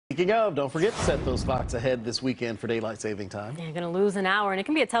Speaking of, don't forget to set those clocks ahead this weekend for daylight saving time. You're going to lose an hour, and it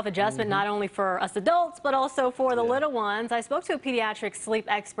can be a tough adjustment not only for us adults, but also for the little ones. I spoke to a pediatric sleep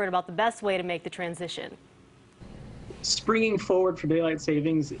expert about the best way to make the transition. Springing forward for daylight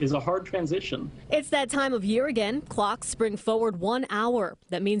savings is a hard transition. It's that time of year again. Clocks spring forward 1 hour.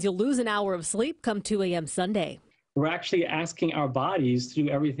 That means you'll lose an hour of sleep come 2 a.m. Sunday. We're actually asking our bodies to do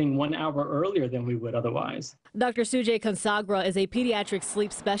everything 1 hour earlier than we would otherwise. Dr. Sujay Konsagra is a pediatric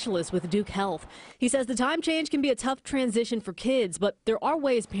sleep specialist with Duke Health. He says the time change can be a tough transition for kids, but there are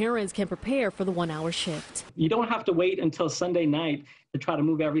ways parents can prepare for the 1 hour shift. You don't have to wait until Sunday night to try to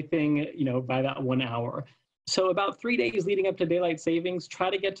move everything, by that 1 hour. So about 3 days leading up to daylight savings, try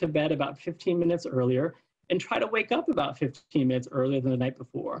to get to bed about 15 minutes earlier and try to wake up about 15 minutes earlier than the night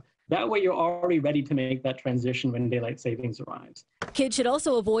before. That way you're already ready to make that transition when daylight savings arrives. Kids should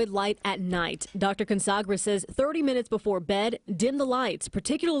also avoid light at night. Dr. Konsagra says 30 minutes before bed, dim the lights,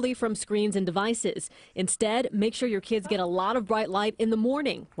 particularly from screens and devices. Instead, make sure your kids get a lot of bright light in the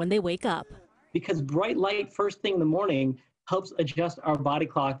morning when they wake up. Because bright light first thing in the morning helps adjust our body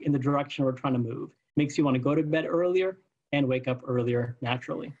clock in the direction we're trying to move. Makes you want to go to bed earlier and wake up earlier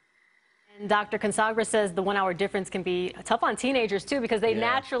naturally. And Dr. Konsagra says the 1 hour difference can be tough on teenagers too, because they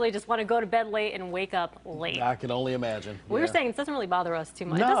naturally just want to go to bed late and wake up late. I can only imagine. We were saying it doesn't really bother us too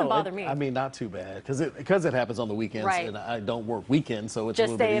much. No, it doesn't bother me. I mean, not too bad because it happens on the weekends, Right. and I don't work weekends, so it's Just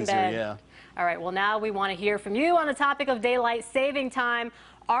a little stay bit in easier. bed. Yeah. All right. Well, now we want to hear from you on the topic of daylight saving time.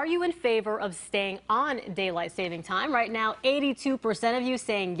 Are you in favor of staying on daylight saving time? Right now, 82% of you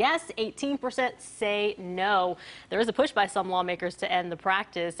saying yes, 18% say no. There is a push by some lawmakers to end the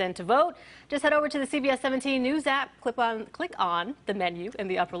practice. And to vote, just head over to the CBS 17 News app, click on the menu in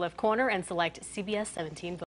the upper left corner and select CBS 17 Vote.